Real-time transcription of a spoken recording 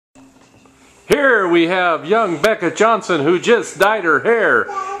Here we have young Becca Johnson who just dyed her hair.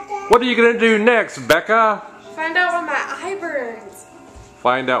 What are you going to do next, Becca? Find out why my eye burns.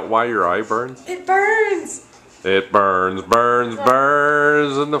 Find out why your eye burns? It burns. It burns, burns,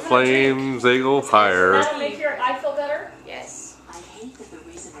 burns, and the flames, they go higher. Does that make your eye feel better? Yes. I hate that the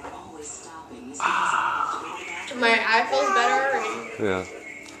reason I'm always stopping is My eye feels better already. Yeah.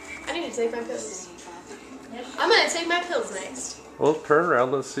 I need to take my pills. I'm going to take my pills next. Well, turn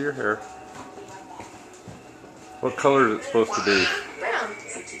around, let's see your hair. What color is it supposed to be? Brown.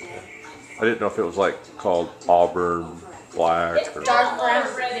 I didn't know if it was like called auburn, black, It's or dark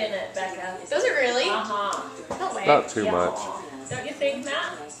brown. red in it, Becca. Does it really? Uh-huh. No way. not too much. Don't you think,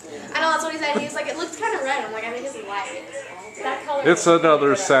 Matt? I know, that's what he said. He was like, it looks kind of red. I'm like, I think it's light. That color. It's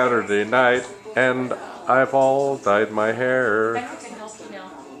another Saturday night, and I've all dyed my hair. Becca can help you now.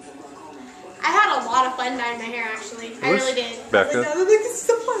 I had a lot of fun dyeing my hair, actually. I really did. Becca. I think it's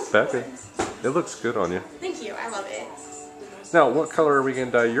so fun. Becca, it looks good on you. Thank you. I love it. Now, what color are we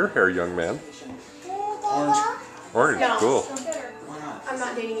going to dye your hair, young man? Orange. Orange, No. cool. Why not? I'm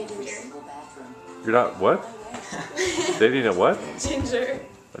not dating a ginger. You're not what? Dating a what? Ginger.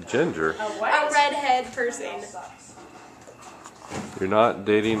 A ginger. A redhead person. You're not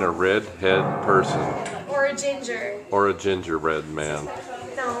dating a redhead person Or a ginger. or a gingerbread man.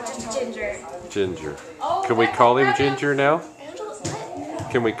 No, just a ginger. Ginger. Oh, Can we call him Ginger now? Angela,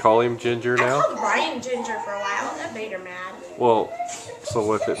 what? Can we call him Ginger I now? called Ryan Ginger for a while. That made her mad. Well,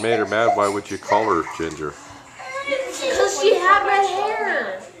 so if it made her mad, why would you call her Ginger? Because she had red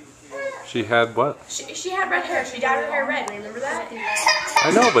hair. She had what? She had red hair. She dyed her hair red. Remember that?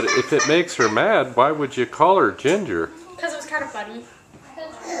 I know, but if it makes her mad, why would you call her Ginger? Because it was kind of funny.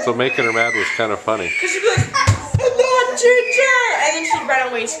 So making her mad was kind of funny. Because she'd be like, I'm not Ginger! And then she'd run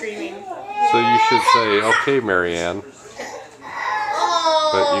away screaming. So you should say, okay, Marianne. Oh.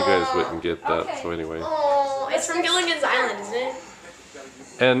 But you guys wouldn't get that, so anyway. Oh, it's from Gilligan's Island, isn't it?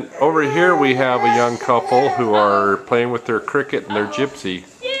 And over here we have a young couple who are playing with their cricket and their gypsy.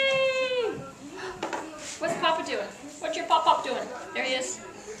 Yay! What's Papa doing? What's your pop-up doing? There he is.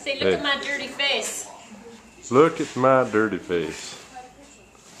 Say, look Hey. at my dirty face. Look at my dirty face.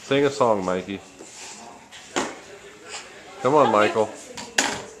 Sing a song, Mikey. Come on, Michael.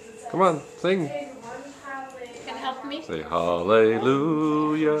 Come on, sing. Can help me? Say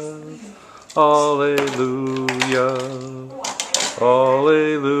hallelujah, hallelujah,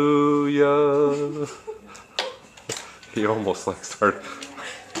 hallelujah. He almost like started.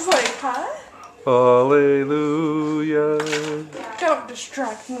 It's like, huh? Hallelujah. Don't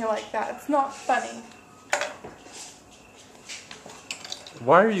distract me like that. It's not funny.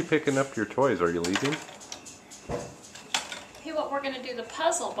 Why are you picking up your toys? Are you leaving? Hey, what we're going to do the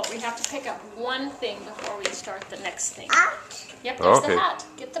puzzle, but we have to pick up one thing before we start the next thing. Yep, there's Okay. the hat.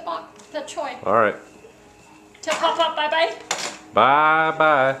 Get the box, the toy. All right. Tell Pop-Up bye-bye. Bye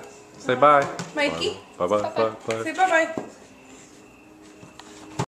bye. Say bye. Mikey, Bye bye bye bye. say bye-bye.